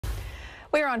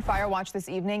We're on Fire Watch this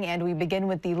evening, and we begin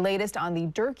with the latest on the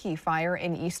Durkee Fire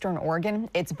in eastern Oregon.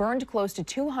 It's burned close to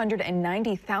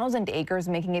 290,000 acres,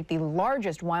 making it the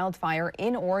largest wildfire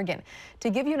in Oregon. To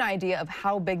give you an idea of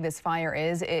how big this fire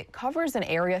is, it covers an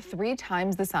area 3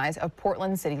 times the size of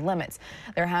Portland city limits.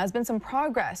 There has been some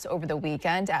progress over the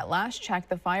weekend. At last check,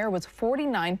 the fire was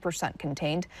 49%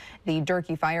 contained. The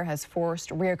Durkee Fire has forced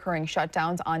reoccurring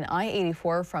shutdowns on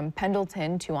I-84 from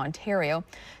Pendleton to Ontario.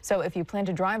 So if you plan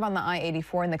to drive on the I-84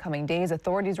 in the coming days,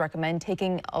 authorities recommend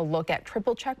taking a look at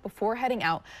triple check before heading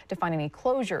out to find any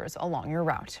closures along your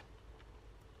route.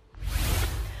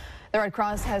 The Red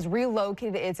Cross has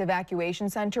relocated its evacuation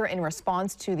center in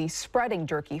response to the spreading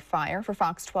Durkee Fire. For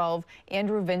Fox 12,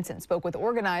 Andrew Vincent spoke with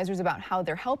organizers about how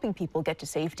they're helping people get to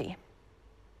safety.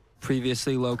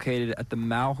 Previously located at the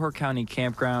Malheur County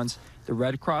campgrounds, the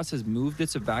Red Cross has moved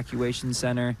its evacuation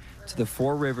center to the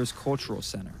Four Rivers Cultural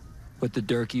Center. With the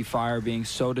Durkee Fire being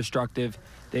so destructive,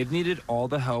 they've needed all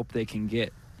the help they can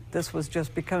get. This was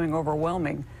just becoming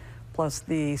overwhelming, plus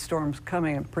the storms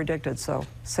coming and predicted, so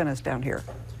sent us down here.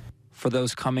 For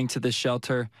those coming to the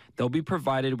shelter, they'll be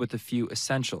provided with a few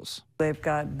essentials. They've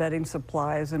got bedding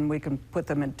supplies, and we can put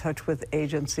them in touch with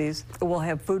agencies. We'll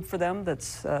have food for them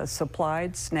that's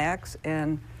supplied, snacks,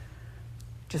 and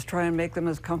just try and make them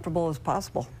as comfortable as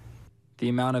possible. The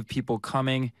amount of people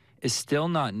coming is still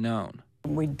not known.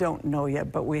 We don't know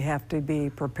yet, but we have to be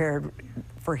prepared.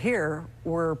 For here,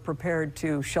 we're prepared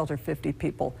to shelter 50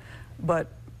 people, but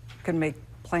can make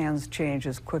plans change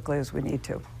as quickly as we need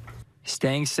to.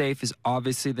 Staying safe is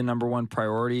obviously the #1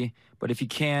 priority, but if you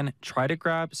can, try to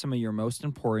grab some of your most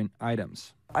important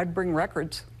items. I'd bring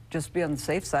records, just be on the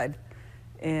safe side,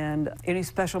 and any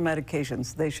special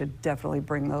medications, they should definitely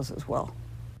bring those as well.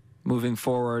 Moving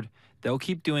forward, they'll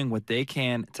keep doing what they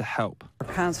can to help.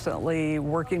 We're constantly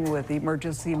working with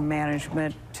emergency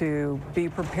management to be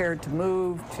prepared to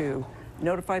move, to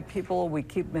notify people. We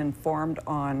keep them informed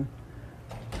on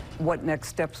what next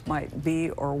steps might be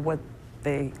or what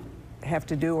they have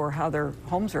to do or how their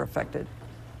homes are affected.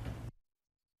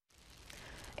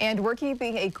 And we're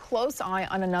keeping a close eye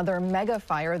on another mega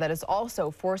fire that is also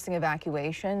forcing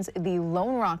evacuations. The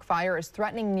Lone Rock Fire is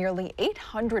threatening nearly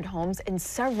 800 homes in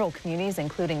several communities,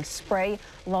 including Spray,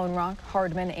 Lone Rock,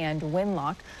 Hardman, and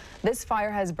Winlock. This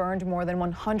fire has burned more than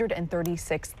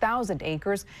 136,000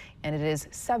 acres, and it is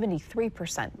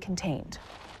 73% contained.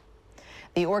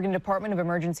 The Oregon Department of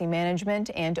Emergency Management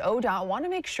and ODOT want to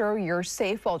make sure you're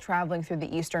safe while traveling through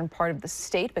the eastern part of the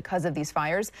state because of these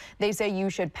fires. They say you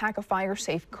should pack a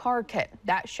fire-safe car kit.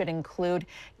 That should include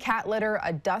cat litter,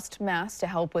 a dust mask to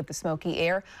help with the smoky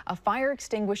air, a fire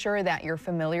extinguisher that you're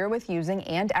familiar with using,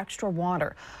 and extra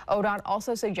water. ODOT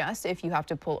also suggests if you have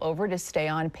to pull over to stay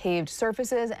on paved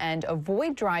surfaces and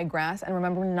avoid dry grass, and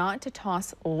remember not to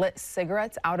toss lit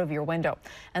cigarettes out of your window.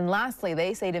 And lastly,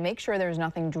 they say to make sure there's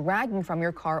nothing dragging from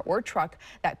your car or truck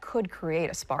that could create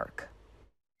a spark.